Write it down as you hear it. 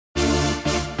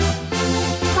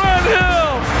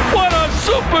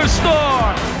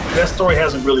superstar! That story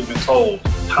hasn't really been told.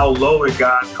 How low it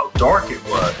got, how dark it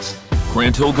was.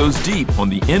 Grant Hill goes deep on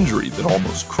the injury that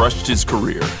almost crushed his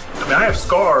career. I mean, I have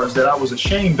scars that I was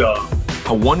ashamed of.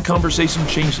 How one conversation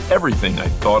changed everything I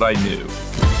thought I knew.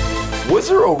 Was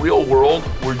there a real world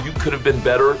where you could have been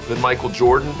better than Michael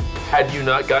Jordan had you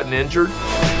not gotten injured?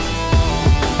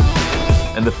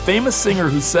 And the famous singer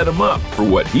who set him up for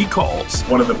what he calls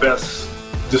one of the best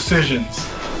decisions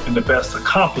and the best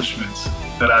accomplishments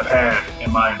that I've had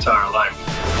in my entire life.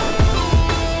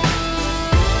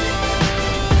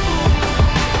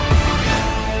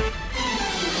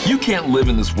 You can't live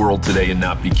in this world today and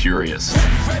not be curious.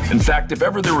 In fact, if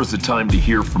ever there was a time to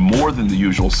hear from more than the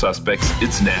usual suspects,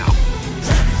 it's now.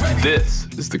 This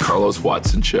is the Carlos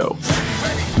Watson Show.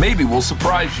 Maybe we'll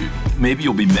surprise you. Maybe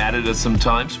you'll be mad at us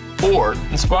sometimes, or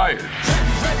inspired.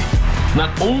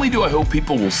 Not only do I hope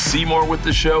people will see more with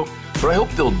the show, but I hope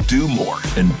they'll do more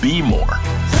and be more.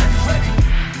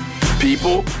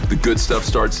 People, the good stuff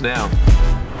starts now.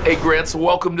 Hey, Grant, so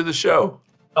welcome to the show.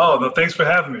 Oh, no, thanks for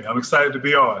having me. I'm excited to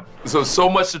be on. So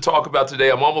much to talk about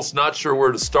today. I'm almost not sure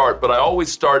where to start, but I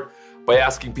always start by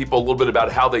asking people a little bit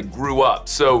about how they grew up.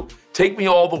 So take me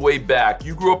all the way back.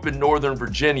 You grew up in Northern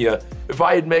Virginia. If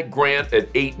I had met Grant at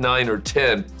 8, 9, or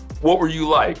 10, what were you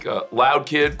like? A loud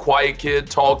kid, quiet kid,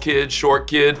 tall kid, short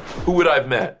kid? Who would I have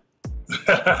met?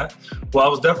 Well, I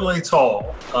was definitely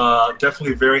tall,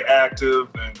 definitely very active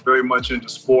and very much into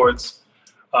sports.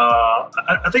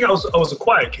 I think I was a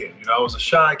quiet kid. You know, I was a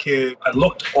shy kid. I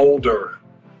looked older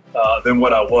than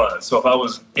what I was. So if I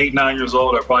was 8, 9 years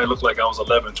old, I probably looked like I was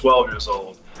 11, 12 years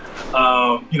old.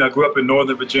 You know, I grew up in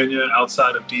Northern Virginia,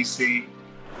 outside of DC,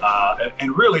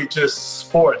 and really just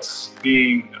sports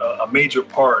being a major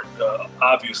part,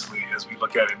 obviously, as we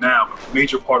look at it now, but a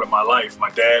major part of my life. My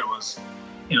dad was,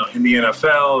 you know, in the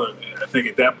NFL, and I think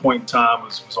at that point in time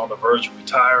was on the verge of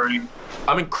retiring.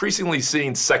 I'm increasingly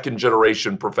seeing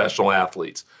second-generation professional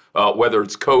athletes, whether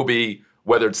it's Kobe,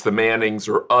 whether it's the Mannings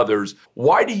or others.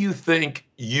 Why do you think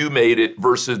you made it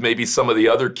versus maybe some of the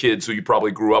other kids who you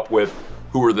probably grew up with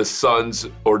who were the sons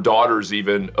or daughters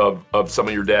even of some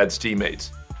of your dad's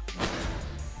teammates?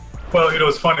 Well, you know,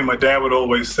 it's funny. My dad would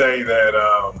always say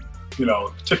that, you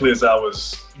know, particularly as I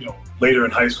was, you know, later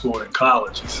in high school and in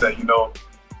college, he said, you know,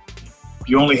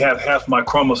 you only have half my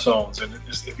chromosomes, and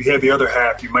if you had the other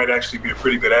half, you might actually be a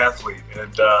pretty good athlete.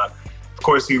 And of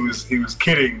course, he was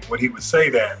kidding when he would say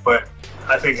that, but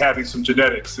I think having some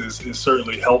genetics is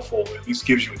certainly helpful. At least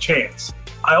gives you a chance.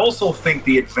 I also think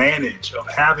the advantage of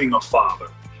having a father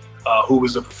who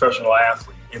was a professional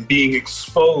athlete and being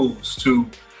exposed to,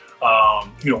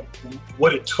 you know,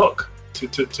 what it took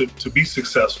to be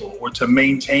successful or to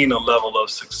maintain a level of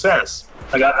success.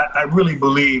 Like I really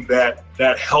believe that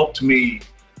helped me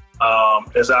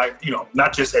as I, you know,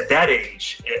 not just at that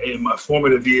age, in my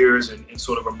formative years and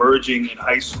sort of emerging in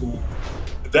high school,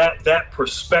 that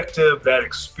perspective, that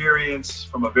experience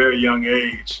from a very young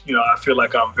age, you know, I feel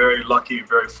like I'm very lucky and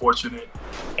very fortunate,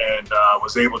 and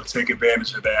was able to take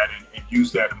advantage of that and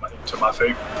use that to my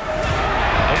favor.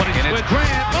 And it's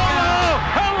Grant. Oh,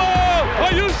 hello!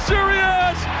 Are you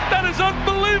serious? That is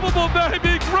unbelievable,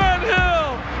 baby! Grant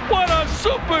Hill! What a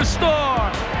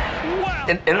superstar! Wow!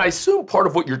 And I assume part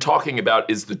of what you're talking about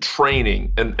is the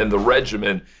training and the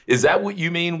regimen. Is that what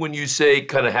you mean when you say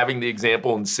kind of having the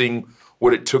example and seeing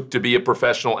what it took to be a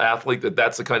professional athlete,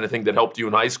 that's the kind of thing that helped you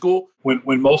in high school?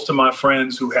 When most of my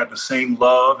friends who had the same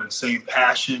love and same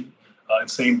passion and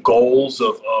same goals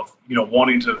of you know,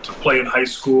 wanting to play in high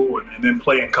school and then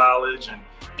play in college and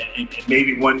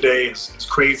maybe one day, as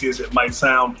crazy as it might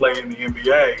sound, play in the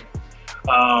NBA,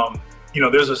 you know,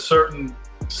 there's a certain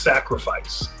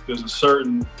sacrifice. There's a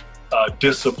certain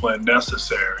discipline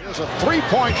necessary. There's a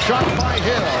three-point shot by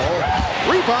Hill,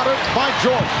 rebounded by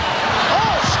Jordan.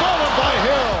 Oh, stolen by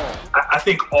Hill. I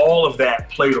think all of that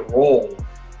played a role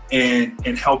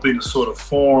in helping to sort of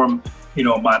form, you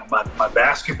know, my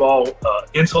basketball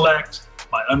intellect,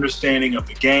 my understanding of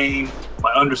the game,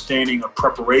 my understanding of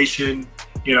preparation.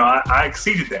 You know, I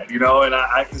exceeded that, you know, and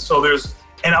I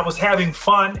was having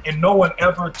fun, and no one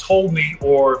ever told me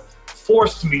or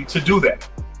forced me to do that.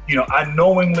 You know, I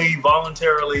knowingly,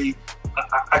 voluntarily,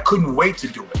 I couldn't wait to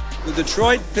do it. The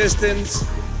Detroit Pistons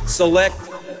select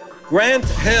Grant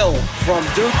Hill from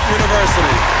Duke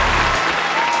University.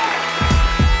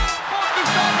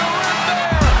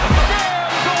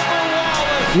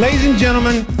 Ladies and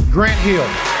gentlemen, Grant Hill.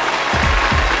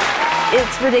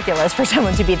 It's ridiculous for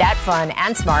someone to be that fun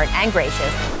and smart and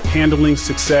gracious. Handling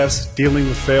success, dealing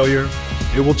with failure,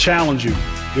 it will challenge you,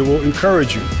 it will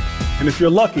encourage you, and if you're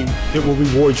lucky, it will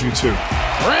reward you too.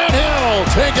 Grant Hill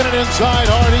taking it inside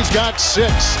hard. He's got 6.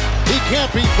 He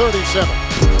can't be 37.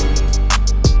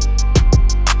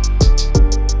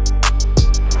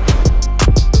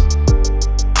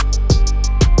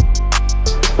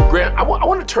 Grant, I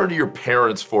want to turn to your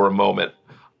parents for a moment.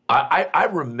 I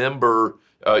remember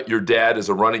your dad as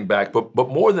a running back, but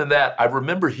more than that, I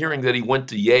remember hearing that he went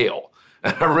to Yale.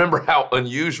 And I remember how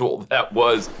unusual that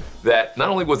was, that not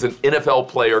only was an NFL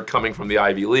player coming from the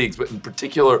Ivy Leagues, but in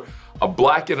particular, a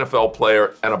black NFL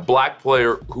player and a black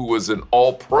player who was an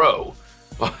all-pro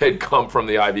had come from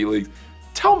the Ivy Leagues.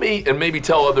 Tell me, and maybe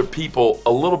tell other people,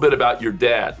 a little bit about your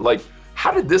dad. Like,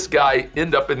 how did this guy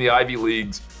end up in the Ivy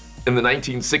Leagues in the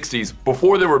 1960s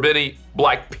before there were many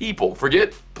black people?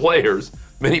 Forget players,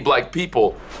 many black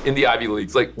people in the Ivy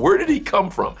Leagues. Like, where did he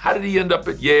come from? How did he end up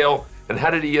at Yale? And how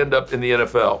did he end up in the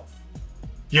NFL?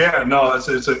 Yeah, no, it's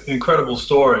an incredible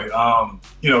story.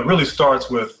 It really starts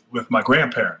with my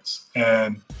grandparents.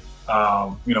 And,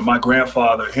 my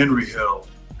grandfather, Henry Hill,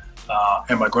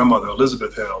 and my grandmother,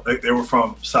 Elizabeth Hill, they were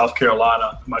from South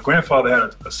Carolina. My grandfather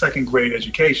had a second grade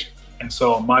education. And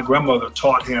so my grandmother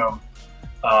taught him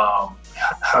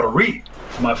how to read.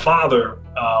 My father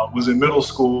was in middle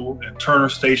school in Turner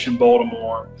Station,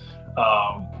 Baltimore.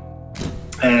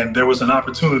 And there was an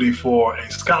opportunity for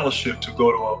a scholarship to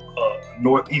go to a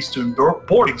Northeastern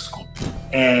boarding school.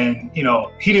 And,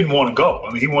 he didn't want to go.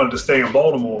 I mean, he wanted to stay in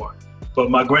Baltimore.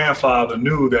 But my grandfather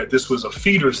knew that this was a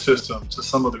feeder system to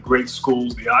some of the great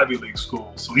schools, the Ivy League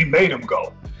schools. So he made him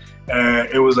go. And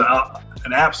it was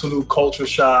an absolute culture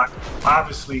shock.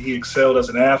 Obviously, he excelled as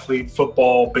an athlete,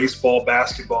 football, baseball,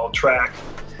 basketball, track.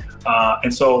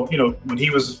 And so, when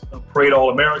he was a parade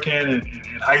All-American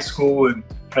in high school and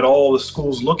had all the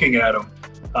schools looking at him,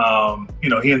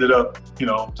 he ended up,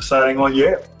 deciding on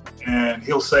Yale. And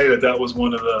he'll say that was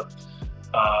one of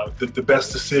the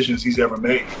best decisions he's ever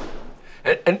made.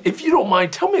 And if you don't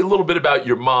mind, tell me a little bit about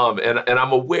your mom. And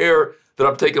I'm aware that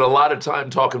I'm taking a lot of time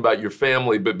talking about your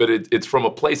family, but it's from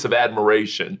a place of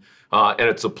admiration, and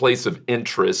it's a place of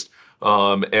interest,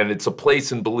 and it's a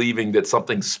place in believing that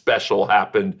something special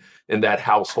happened in that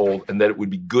household and that it would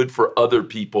be good for other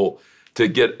people to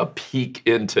get a peek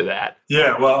into that.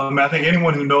 Yeah, well, I think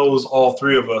anyone who knows all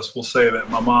three of us will say that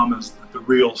my mom is the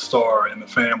real star in the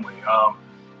family.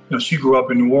 She grew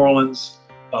up in New Orleans,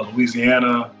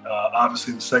 Louisiana,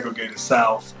 obviously the segregated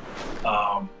South.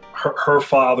 Her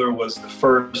father was the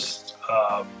first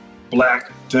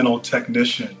black dental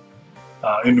technician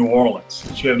in New Orleans.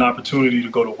 She had an opportunity to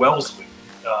go to Wellesley,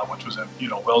 which was in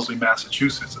Wellesley,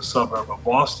 Massachusetts, a suburb of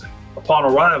Boston. Upon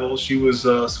arrival, she was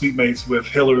suite mates with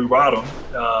Hillary Rodham,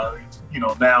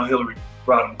 now Hillary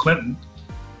Rodham Clinton,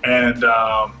 and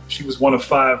she was one of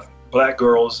 5 black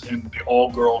girls in the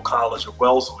all-girl college of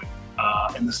Wellesley.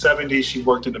 In the 70s, she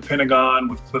worked in the Pentagon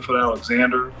with Clifford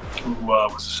Alexander, who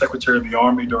was the Secretary of the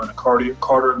Army during the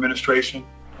Carter administration,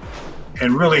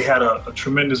 and really had a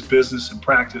tremendous business and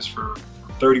practice for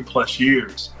 30 plus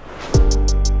years.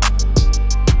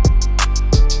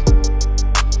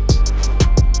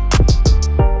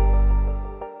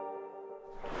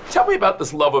 Tell me about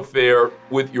this love affair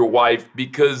with your wife,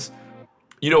 because,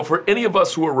 for any of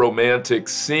us who are romantic,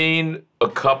 seeing a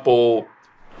couple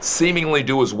seemingly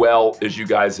do as well as you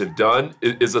guys have done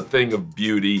is a thing of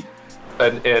beauty.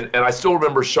 And I still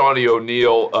remember Shawnee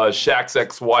O'Neal, Shaq's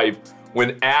ex-wife,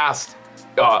 when asked,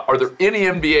 are there any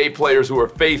NBA players who are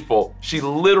faithful? She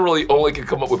literally only could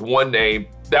come up with one name.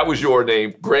 That was your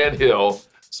name, Grant Hill.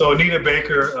 So Anita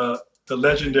Baker, the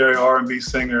legendary R&B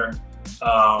singer,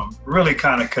 really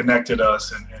kind of connected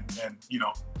us and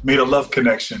made a love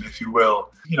connection, if you will.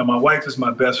 My wife is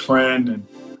my best friend, and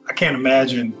I can't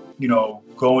imagine,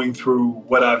 going through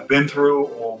what I've been through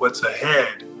or what's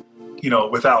ahead,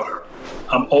 without her.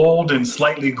 I'm old and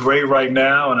slightly gray right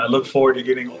now, and I look forward to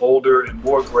getting older and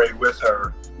more gray with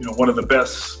her. One of the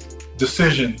best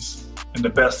decisions and the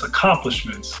best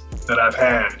accomplishments that I've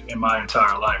had in my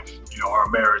entire life, our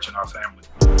marriage and our family.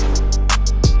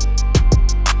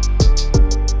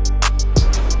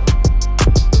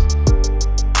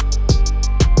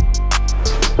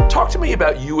 Talk to me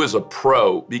about you as a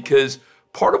pro, because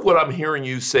part of what I'm hearing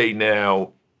you say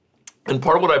now, and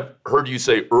part of what I've heard you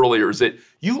say earlier, is that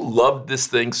you loved this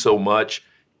thing so much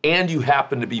and you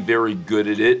happen to be very good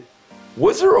at it.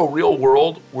 Was there a real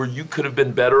world where you could have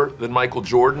been better than Michael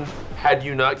Jordan had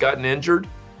you not gotten injured?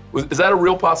 Is that a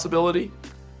real possibility?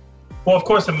 Well, of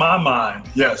course, in my mind,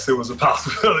 yes, it was a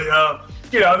possibility.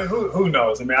 Who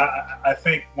knows? I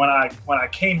think when I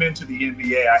came into the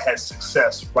NBA, I had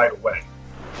success right away.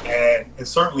 And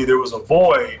certainly there was a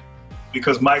void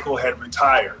because Michael had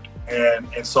retired.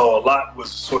 And so a lot was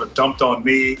sort of dumped on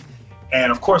me.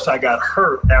 And of course, I got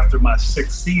hurt after my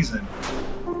 6th season.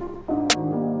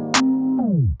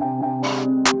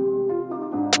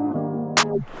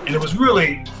 And it was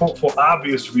really, for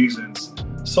obvious reasons,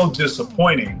 so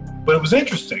disappointing. But it was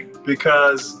interesting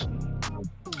because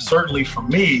certainly for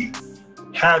me,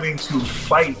 having to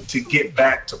fight to get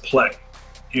back to play,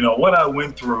 you know, what I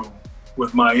went through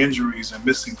with my injuries and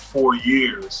missing 4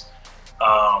 years,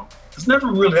 it's never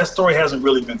really, that story hasn't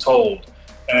really been told.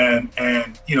 And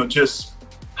you know, just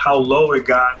how low it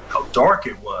got, how dark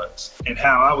it was, and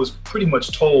how I was pretty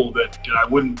much told that I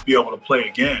wouldn't be able to play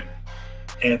again.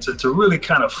 And to really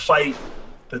kind of fight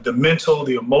the mental,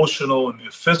 the emotional, and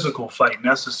the physical fight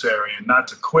necessary, and not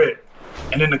to quit,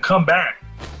 and then to come back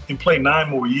and play 9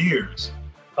 more years,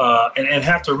 and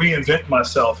have to reinvent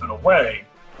myself in a way.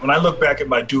 When I look back at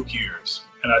my Duke years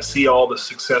and I see all the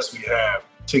success we have,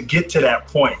 to get to that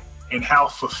point and how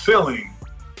fulfilling,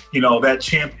 you know, that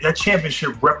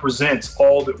championship represents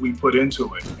all that we put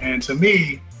into it. And to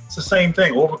me, it's the same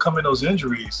thing, overcoming those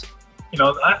injuries. You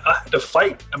know, I had to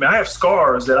fight. I mean, I have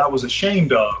scars that I was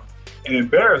ashamed of and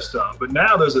embarrassed of, but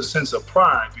now there's a sense of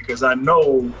pride because I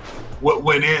know what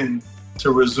went in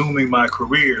to resuming my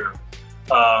career.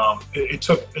 It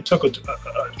took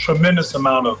a tremendous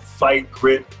amount of fight,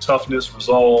 grit, toughness,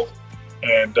 resolve,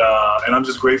 and I'm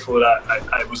just grateful that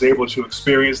I was able to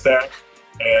experience that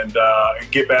and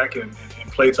get back and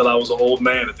play till I was an old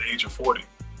man at the age of 40.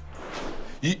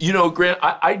 You know, Grant,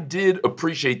 I did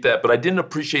appreciate that, but I didn't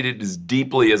appreciate it as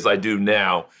deeply as I do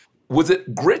now. Was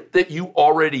it grit that you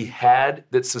already had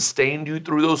that sustained you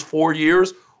through those 4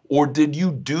 years, or did you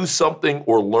do something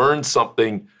or learn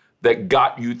something that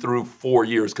got you through 4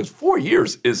 years? Because 4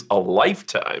 years is a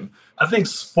lifetime. I think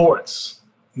sports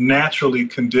naturally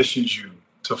conditions you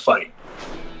to fight.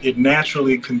 It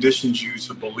naturally conditions you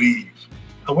to believe.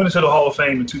 I went into the Hall of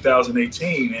Fame in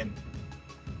 2018, and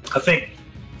I think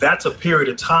that's a period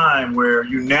of time where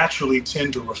you naturally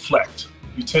tend to reflect.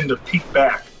 You tend to peek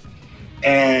back.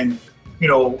 And, you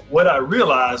know, what I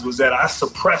realized was that I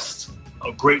suppressed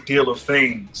a great deal of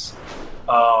things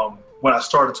when I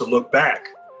started to look back,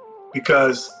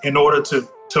 because in order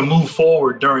to move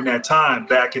forward during that time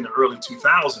back in the early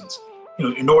 2000s, you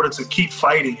know, in order to keep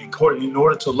fighting, in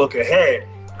order to look ahead,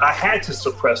 I had to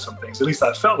suppress some things. At least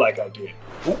I felt like I did.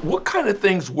 What kind of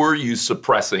things were you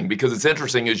suppressing? Because it's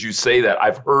interesting as you say that.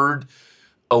 I've heard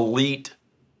elite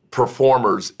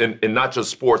performers, in not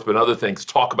just sports, but other things,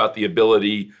 talk about the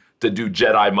ability to do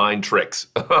Jedi mind tricks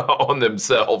on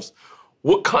themselves.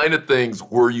 What kind of things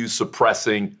were you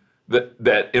suppressing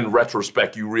that in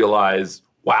retrospect you realize,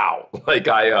 wow, like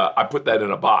I put that in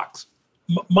a box?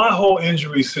 My whole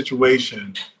injury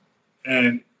situation,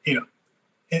 and, you know,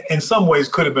 in some ways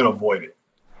could have been avoided.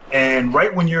 And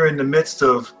right when you're in the midst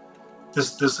of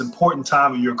this important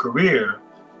time in your career,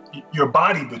 your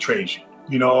body betrays you,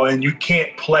 you know, and you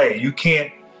can't play. You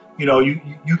can't, you know,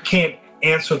 you can't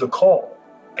answer the call.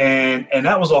 And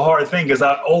that was a hard thing because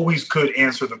I always could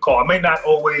answer the call. I may not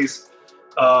always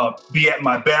be at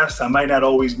my best. I might not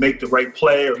always make the right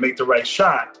play or make the right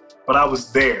shot, but I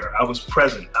was there. I was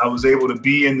present. I was able to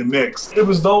be in the mix. It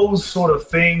was those sort of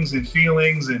things and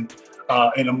feelings and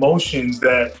emotions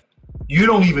that you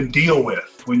don't even deal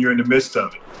with when you're in the midst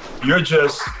of it. You're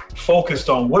just focused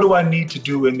on, what do I need to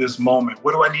do in this moment?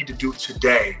 What do I need to do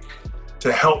today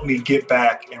to help me get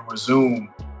back and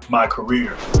resume my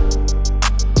career?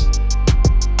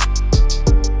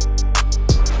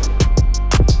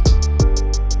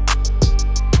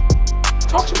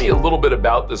 Talk to me a little bit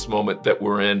about this moment that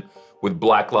we're in with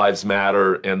Black Lives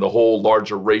Matter and the whole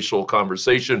larger racial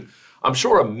conversation. I'm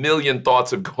sure a million thoughts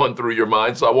have gone through your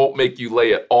mind, so I won't make you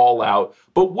lay it all out.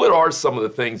 But what are some of the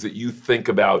things that you think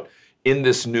about in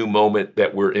this new moment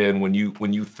that we're in when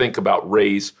you think about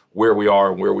race, where we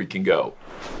are and where we can go?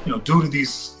 You know, due to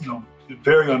these, you know,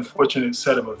 very unfortunate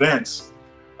set of events,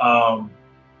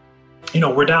 you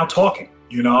know, we're now talking,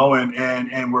 you know,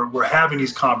 and we're having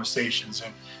these conversations,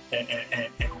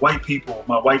 and white people,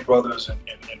 my white brothers and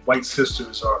white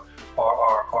sisters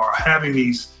are having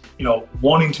these, you know,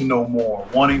 wanting to know more,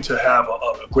 wanting to have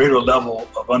a greater level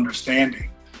of understanding.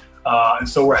 And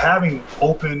so we're having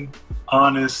open,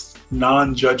 honest,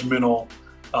 non-judgmental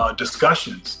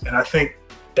discussions. And I think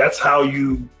that's how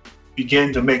you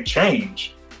begin to make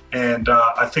change. And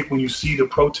I think when you see the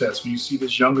protests, when you see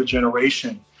this younger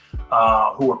generation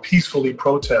who are peacefully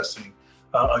protesting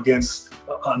against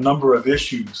a number of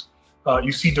issues,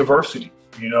 you see diversity.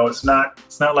 You know, it's not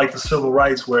like the civil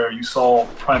rights where you saw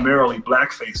primarily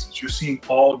black faces. You're seeing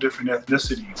all different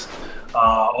ethnicities,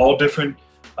 all different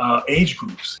age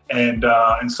groups, and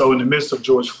so in the midst of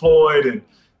George Floyd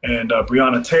and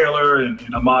Breonna Taylor and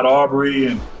Ahmaud Arbery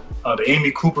and the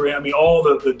Amy Cooper, I mean, all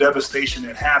the devastation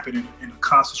that happened in a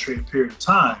concentrated period of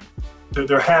time,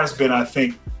 there has been, I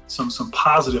think, some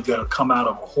positive that'll come out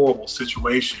of a horrible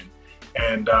situation.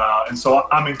 And so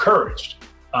I'm encouraged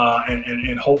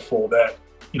and hopeful that,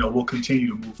 we'll continue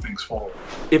to move things forward.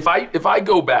 If I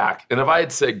go back and if I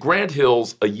had said Grant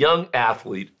Hill's a young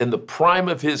athlete in the prime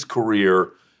of his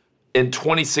career in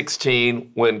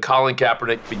 2016 when Colin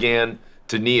Kaepernick began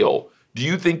to kneel, do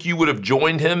you think you would have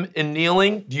joined him in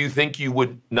kneeling? Do you think you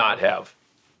would not have?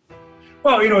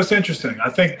 Well, it's interesting. I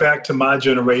think back to my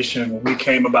generation when we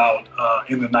came about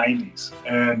in the 90s.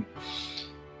 And,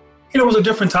 it was a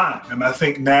different time. And I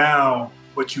think now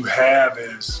what you have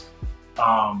is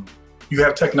you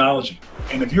have technology.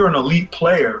 And if you're an elite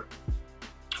player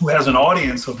who has an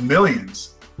audience of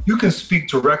millions, you can speak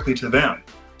directly to them.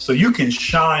 So you can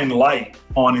shine light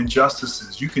on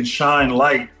injustices. You can shine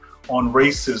light on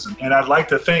racism. And I'd like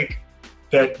to think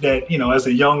that as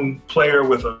a young player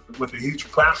with a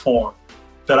huge platform,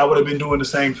 that I would have been doing the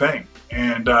same thing.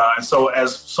 And so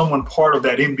as someone part of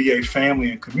that NBA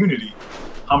family and community,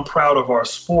 I'm proud of our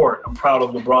sport. I'm proud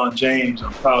of LeBron James.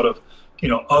 I'm proud of,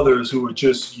 others who are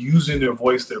just using their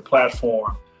voice, their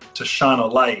platform to shine a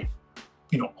light,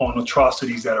 on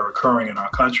atrocities that are occurring in our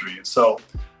country. And so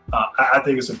I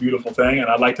think it's a beautiful thing. And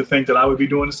I'd like to think that I would be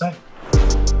doing the same.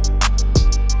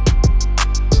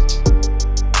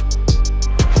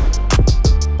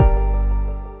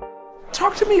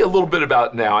 Talk to me a little bit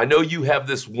about now. I know you have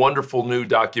this wonderful new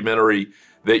documentary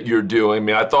that you're doing. I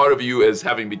mean, I thought of you as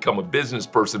having become a business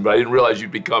person, but I didn't realize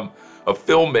you'd become a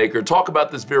filmmaker. Talk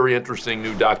about this very interesting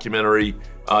new documentary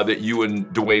that you and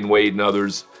Dwayne Wade and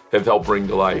others have helped bring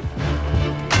to life.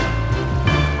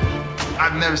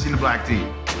 I've never seen a black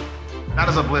team. That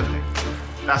is uplifting.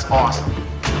 That's awesome.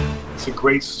 It's a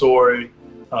great story,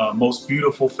 most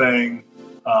beautiful thing.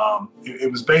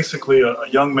 It was basically a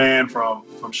young man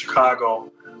from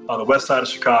Chicago, the west side of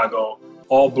Chicago,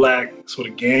 all black, sort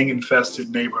of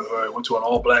gang-infested neighborhood, went to an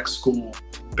all-black school.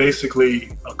 Basically,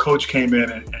 a coach came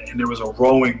in and there was a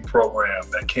rowing program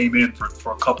that came in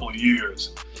for a couple of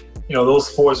years. Those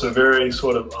sports are very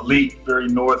sort of elite, very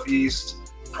Northeast,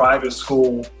 private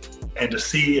school, and to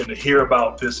see and to hear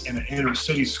about this in an inner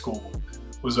city school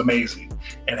was amazing.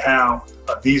 And how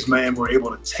these men were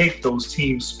able to take those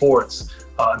team sports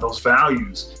and those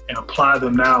values and apply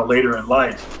them now later in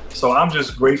life. So I'm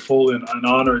just grateful and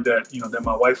honored that, that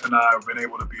my wife and I have been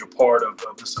able to be a part of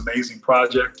this amazing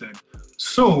project. And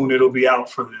soon it'll be out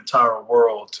for the entire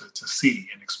world to see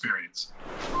and experience.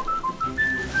 Be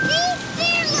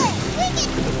fearless! We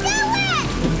can do it!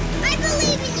 I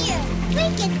believe in you! We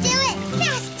can do it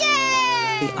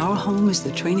faster! Our home is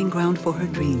the training ground for her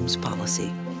dreams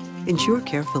policy. Insure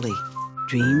carefully.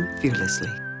 Dream fearlessly.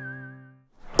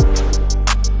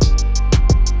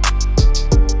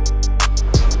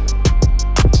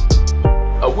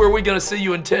 Where are we going to see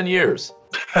you in 10 years?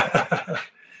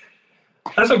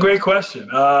 That's a great question.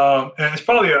 And it's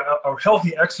probably a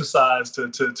healthy exercise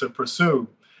to pursue.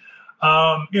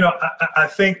 I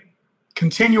think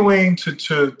continuing to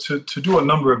do a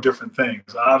number of different things.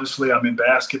 Obviously, I'm in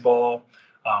basketball.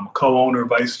 I'm a co-owner,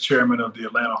 vice chairman of the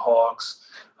Atlanta Hawks.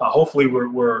 Hopefully,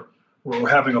 we're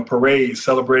having a parade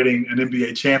celebrating an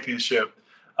NBA championship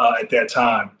at that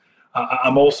time.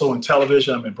 I'm also in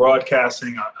television, I'm in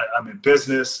broadcasting, I'm in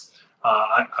business.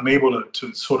 I'm able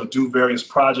to sort of do various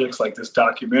projects like this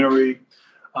documentary.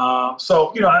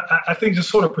 So, I think just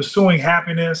sort of pursuing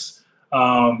happiness,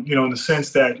 in the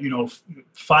sense that,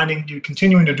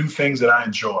 continuing to do things that I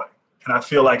enjoy. And I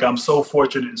feel like I'm so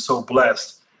fortunate and so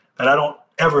blessed that I don't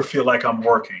ever feel like I'm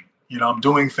working. I'm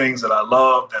doing things that I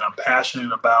love, that I'm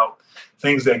passionate about,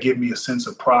 things that give me a sense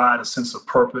of pride, a sense of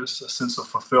purpose, a sense of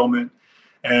fulfillment.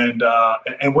 And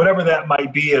whatever that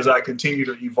might be as I continue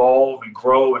to evolve and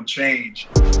grow and change.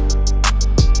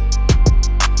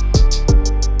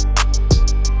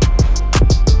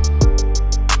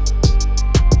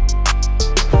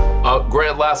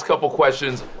 Grant, last couple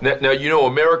questions. Now,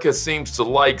 America seems to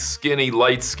like skinny,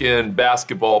 light-skinned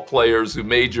basketball players who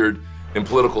majored in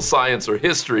political science or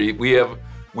history. We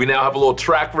now have a little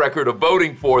track record of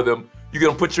voting for them. You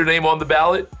gonna put your name on the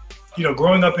ballot?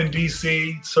 Growing up in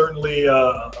D.C., certainly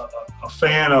a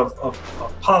fan of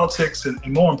politics and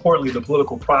more importantly, the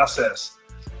political process.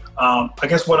 I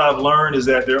guess what I've learned is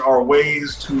that there are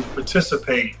ways to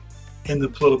participate in the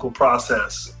political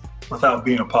process without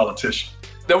being a politician.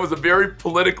 That was a very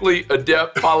politically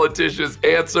adept politician's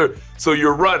answer. So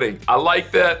you're running. I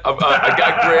like that. I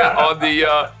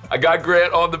got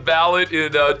Grant on the ballot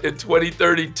in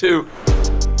 2032.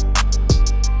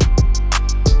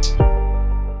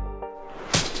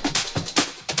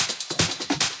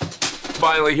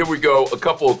 Finally, here we go. A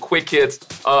couple of quick hits.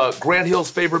 Grant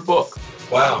Hill's favorite book.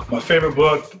 Wow, my favorite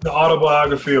book, the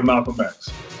autobiography of Malcolm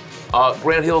X.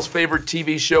 Grant Hill's favorite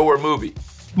TV show or movie?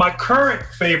 My current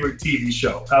favorite TV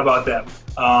show. How about that?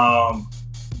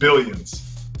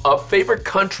 Billions. A favorite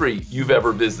country you've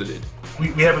ever visited? We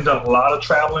haven't done a lot of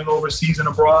traveling overseas and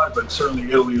abroad, but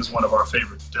certainly Italy is one of our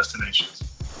favorite destinations.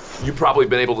 You've probably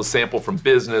been able to sample from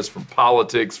business, from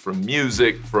politics, from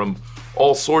music, from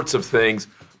all sorts of things.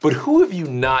 But who have you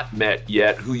not met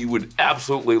yet who you would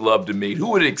absolutely love to meet? Who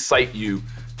would excite you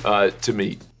to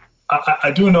meet?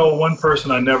 I do know one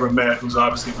person I never met who's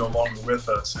obviously no longer with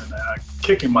us, and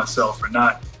kicking myself for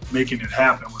not making it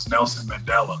happen was Nelson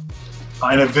Mandela.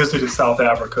 And I visited South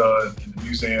Africa and the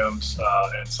museums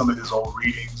and some of his old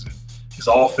readings and his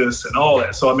office and all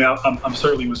that. So, I mean, I'm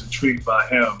certainly was intrigued by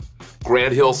him.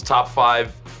 Grant Hill's top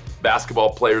 5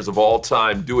 basketball players of all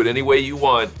time. Do it any way you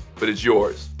want, but it's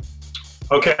yours.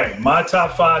 Okay, my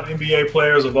top 5 NBA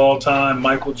players of all time: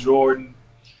 Michael Jordan,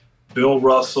 Bill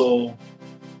Russell,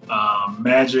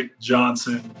 Magic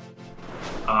Johnson.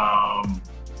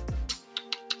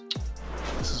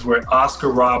 This is where Oscar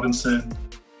Robinson,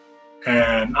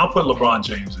 and I'll put LeBron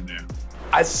James in there.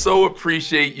 I so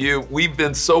appreciate you. We've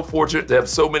been so fortunate to have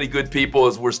so many good people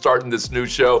as we're starting this new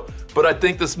show, but I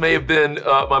think this may have been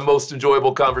my most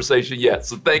enjoyable conversation yet.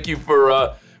 So thank you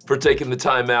for taking the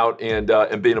time out and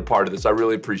being a part of this. I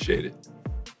really appreciate it.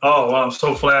 Oh, well, I'm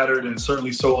so flattered and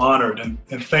certainly so honored. And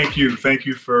thank you. Thank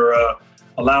you for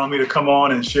allowing me to come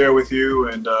on and share with you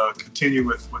and continue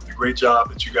with the great job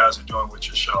that you guys are doing with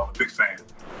your show. I'm a big fan.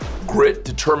 Grit,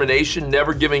 determination,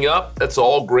 never giving up. That's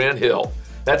all Grant Hill.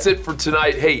 That's it for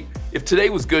tonight. Hey, if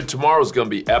today was good, tomorrow's going to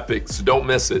be epic, so don't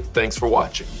miss it. Thanks for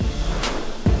watching.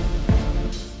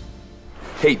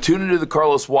 Hey, tune into the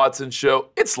Carlos Watson Show.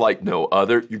 It's like no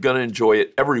other. You're going to enjoy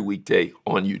it every weekday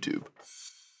on YouTube.